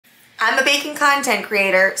I'm a baking content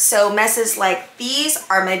creator, so messes like these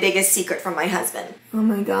are my biggest secret from my husband. Oh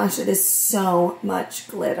my gosh, it is so much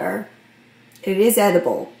glitter. It is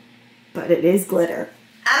edible, but it is glitter.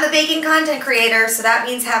 I'm a baking content creator, so that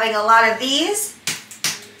means having a lot of these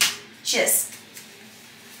just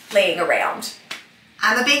laying around.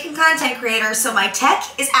 I'm a baking content creator, so my tech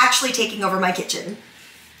is actually taking over my kitchen.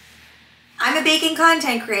 I'm a baking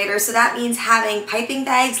content creator, so that means having piping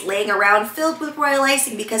bags laying around filled with royal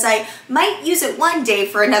icing because I might use it one day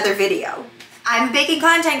for another video. I'm a baking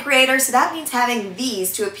content creator, so that means having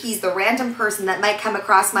these to appease the random person that might come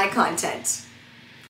across my content.